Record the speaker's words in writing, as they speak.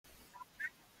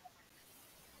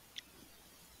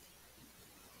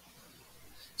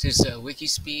This is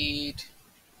WIKISPEED,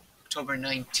 October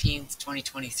 19th,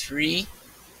 2023.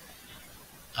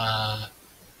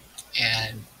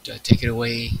 And take it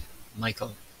away,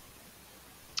 Michael.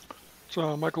 It's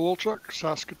Michael Olchuk,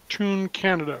 Saskatoon,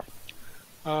 Canada.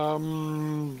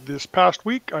 This past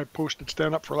week, I posted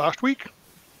Stand Up for last week.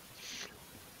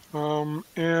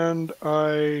 And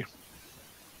I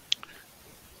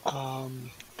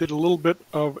did a little bit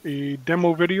of a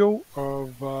demo video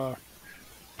of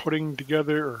putting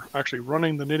together, or actually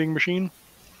running the knitting machine,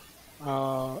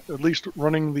 at least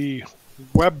running the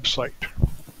website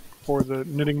for the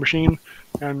knitting machine,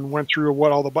 and went through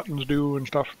what all the buttons do and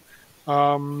stuff.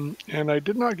 And I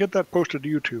did not get that posted to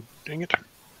YouTube. Dang it.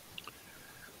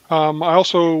 I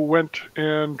also went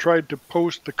and tried to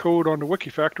post the code onto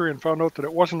Wikifactory and found out that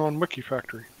it wasn't on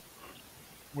Wikifactory,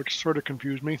 which sort of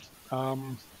confused me.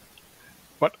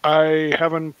 But I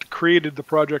haven't created the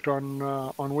project on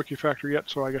Wikifactory yet,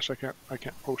 so I guess I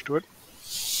can't post to it.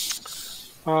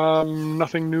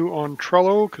 Nothing new on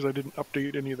Trello because I didn't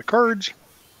update any of the cards.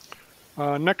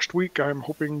 Next week, I'm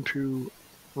hoping to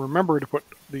remember to put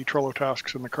the Trello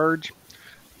tasks in the cards,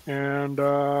 and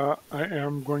I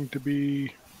am going to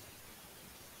be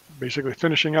basically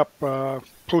finishing up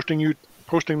posting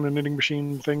the knitting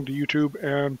machine thing to YouTube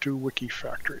and to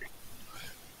Wikifactory.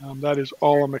 That is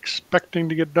all I'm expecting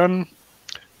to get done.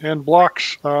 And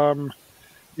blocks,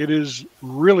 it is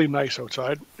really nice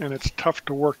outside, and it's tough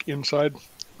to work inside.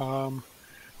 And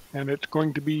it's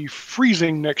going to be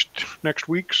freezing next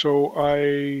week, so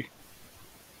I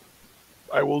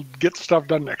will get stuff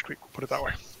done next week. Put it that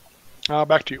way.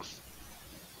 Back to you.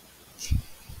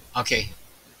 Okay,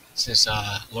 this is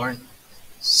Lauren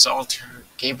Salter,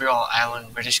 Gabriel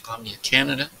Island, British Columbia,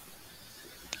 Canada.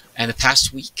 And the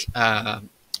past week,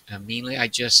 mainly I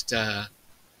just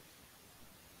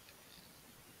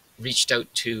reached out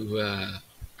to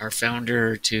our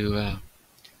founder to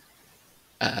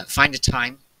find a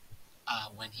time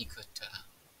when he could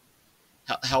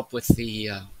help with the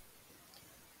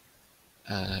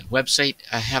website.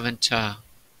 I haven't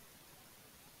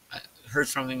heard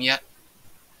from him yet,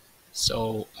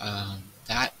 so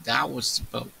that was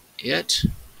about it.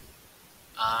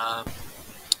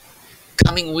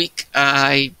 Coming week,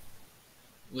 I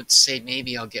would say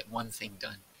maybe I'll get one thing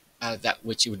done, that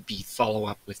which would be follow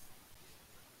up with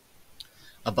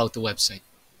about the website.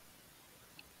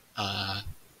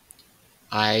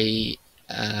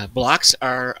 Blocks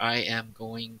are I am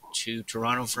going to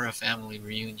Toronto for a family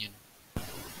reunion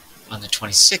on the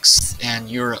 26th, and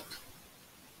Europe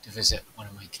to visit one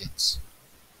of my kids.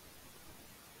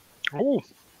 Oh.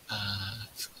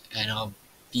 And I'll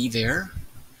be there.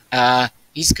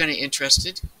 He's kind of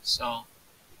interested, so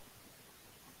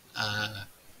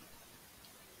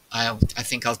I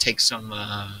think I'll take some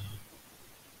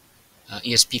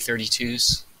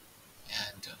ESP32s,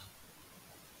 and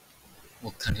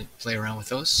we'll kind of play around with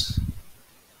those.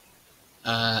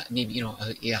 Maybe,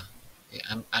 yeah.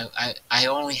 I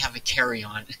only have a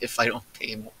carry-on if I don't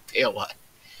pay a lot,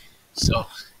 so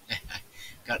I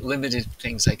got limited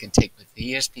things I can take with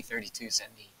the ESP32s,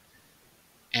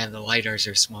 and the lidars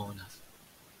are small enough.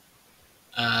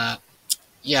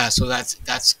 Yeah, so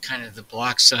that's kind of the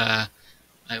blocks.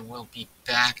 I will be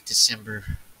back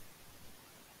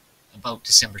about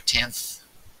December 10th,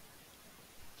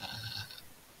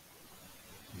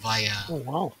 via. Oh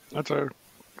wow, that's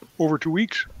over 2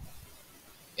 weeks.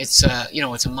 It's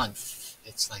it's a month.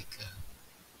 It's like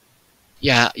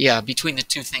yeah. Between the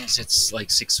two things, it's like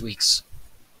 6 weeks.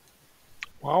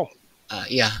 Wow.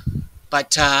 Yeah,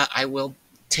 but I will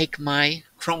take my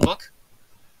Chromebook,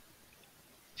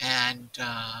 and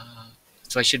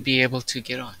so I should be able to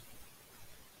get on.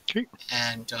 Okay.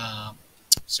 And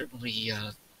certainly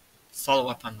follow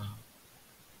up on the.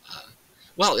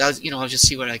 Well, I'll just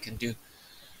see what I can do,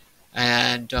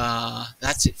 and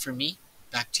that's it for me.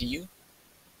 Back to you.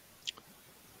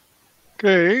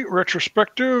 Okay,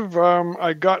 retrospective.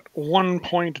 I got 1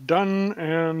 point done,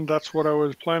 and that's what I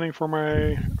was planning for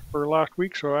last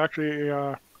week. So actually,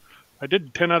 I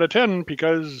did 10 out of 10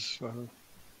 because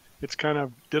it's kind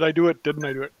of, did I do it? Didn't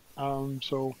I do it?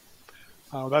 So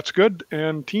that's good.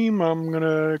 And team, I'm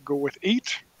gonna go with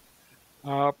 8.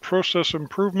 Process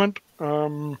improvement.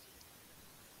 I'm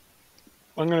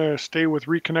gonna stay with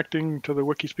reconnecting to the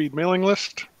WIKISPEED mailing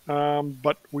list.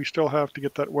 But we still have to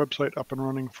get that website up and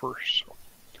running first.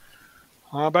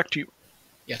 So, back to you.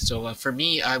 Yeah. So for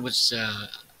me, I was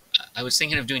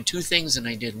thinking of doing 2 things, and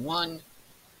I did 1.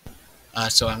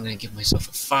 So I'm going to give myself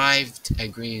a 5. I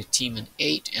agree with team an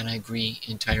 8, and I agree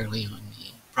entirely on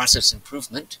the process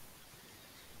improvement.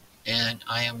 And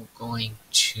I am going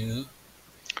to.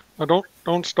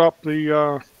 Don't stop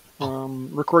the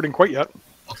recording quite yet.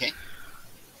 Okay.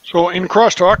 So in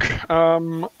crosstalk,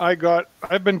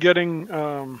 I've been getting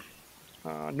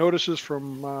notices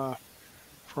from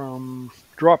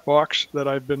Dropbox that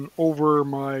I've been over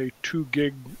my 2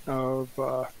 gig of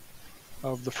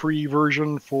the free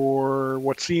version for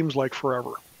what seems like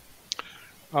forever.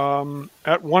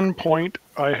 At one point,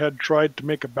 I had tried to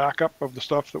make a backup of the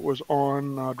stuff that was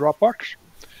on Dropbox,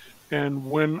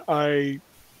 and when I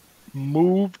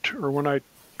moved, or when I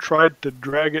tried to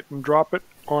drag it and drop it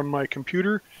on my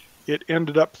computer, it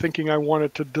ended up thinking I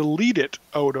wanted to delete it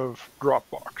out of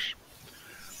Dropbox.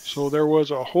 So there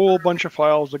was a whole bunch of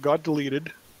files that got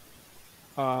deleted.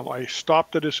 I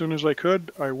stopped it as soon as I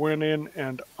could. I went in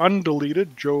and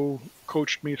undeleted. Joe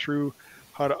coached me through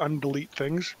how to undelete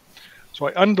things. So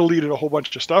I undeleted a whole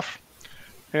bunch of stuff.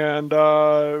 And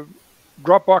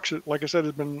Dropbox, like I said,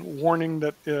 has been warning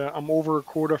that I'm over a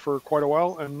quota for quite a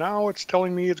while. And now it's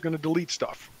telling me it's going to delete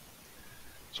stuff.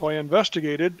 So I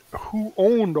investigated who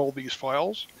owned all these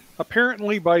files.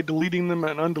 Apparently, by deleting them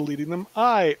and undeleting them,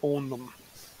 I own them,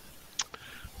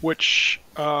 which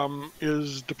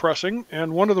is depressing.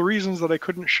 And one of the reasons that I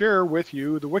couldn't share with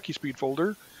you the WIKISPEED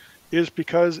folder is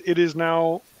because it is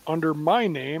now under my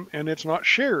name and it's not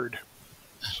shared.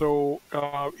 So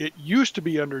it used to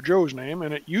be under Joe's name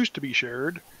and it used to be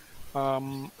shared.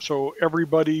 So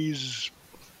everybody's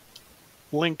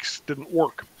links didn't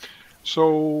work.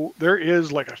 So there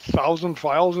is like 1,000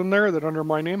 files in there that are under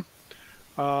my name.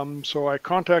 So I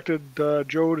contacted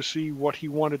Joe to see what he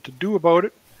wanted to do about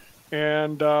it.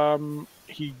 And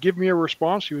he gave me a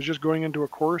response. He was just going into a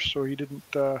course, so he didn't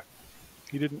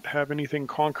have anything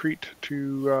concrete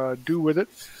to do with it.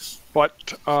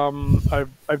 But I've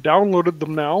downloaded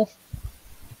them now,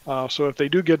 so if they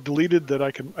do get deleted, that I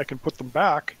can put them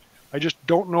back. I just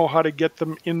don't know how to get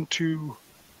them into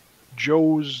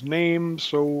Joe's name.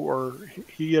 Or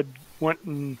he had went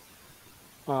and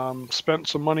spent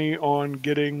some money on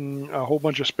getting a whole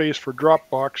bunch of space for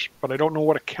Dropbox, but I don't know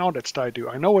what account it's tied to.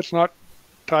 I know it's not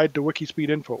tied to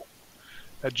WIKISPEED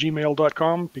at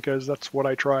gmail.com, because that's what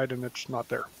I tried and it's not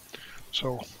there.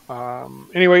 So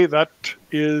anyway, that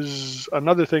is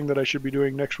another thing that I should be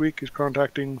doing next week, is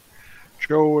contacting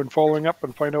Joe and following up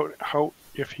and find out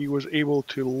if he was able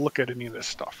to look at any of this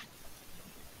stuff.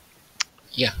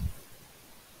 Yeah.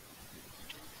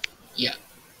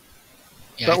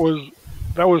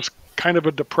 That was kind of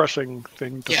a depressing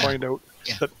thing to find out.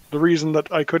 That the reason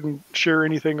that I couldn't share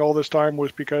anything all this time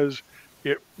was because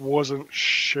it wasn't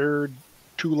shared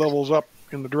 2 levels up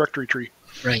in the directory tree.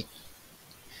 Right.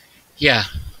 Yeah.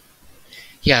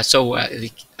 So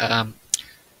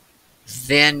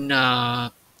then I'm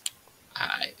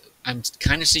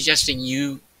kind of suggesting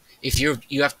if you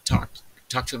have to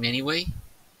talk to him anyway.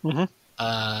 Mm-hmm.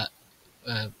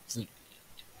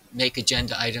 Make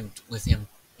agenda item with him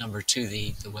number 2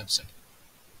 the website.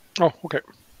 Oh, okay.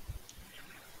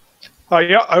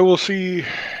 Yeah, I will see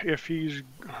if he's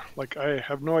I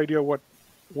have no idea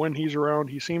when he's around.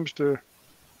 He seems to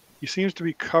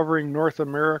be covering North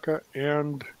America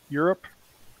and Europe.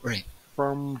 Right.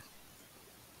 I'm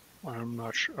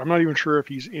not sure. I'm not even sure if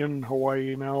he's in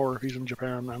Hawaii now or if he's in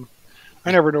Japan.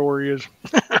 I never know where he is.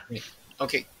 Right.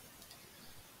 Okay.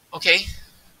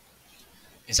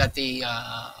 Is that the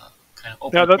kind of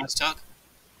open crosstalk?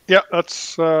 Yeah,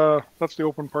 that's the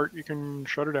open part. You can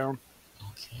shut her down.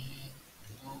 Okay.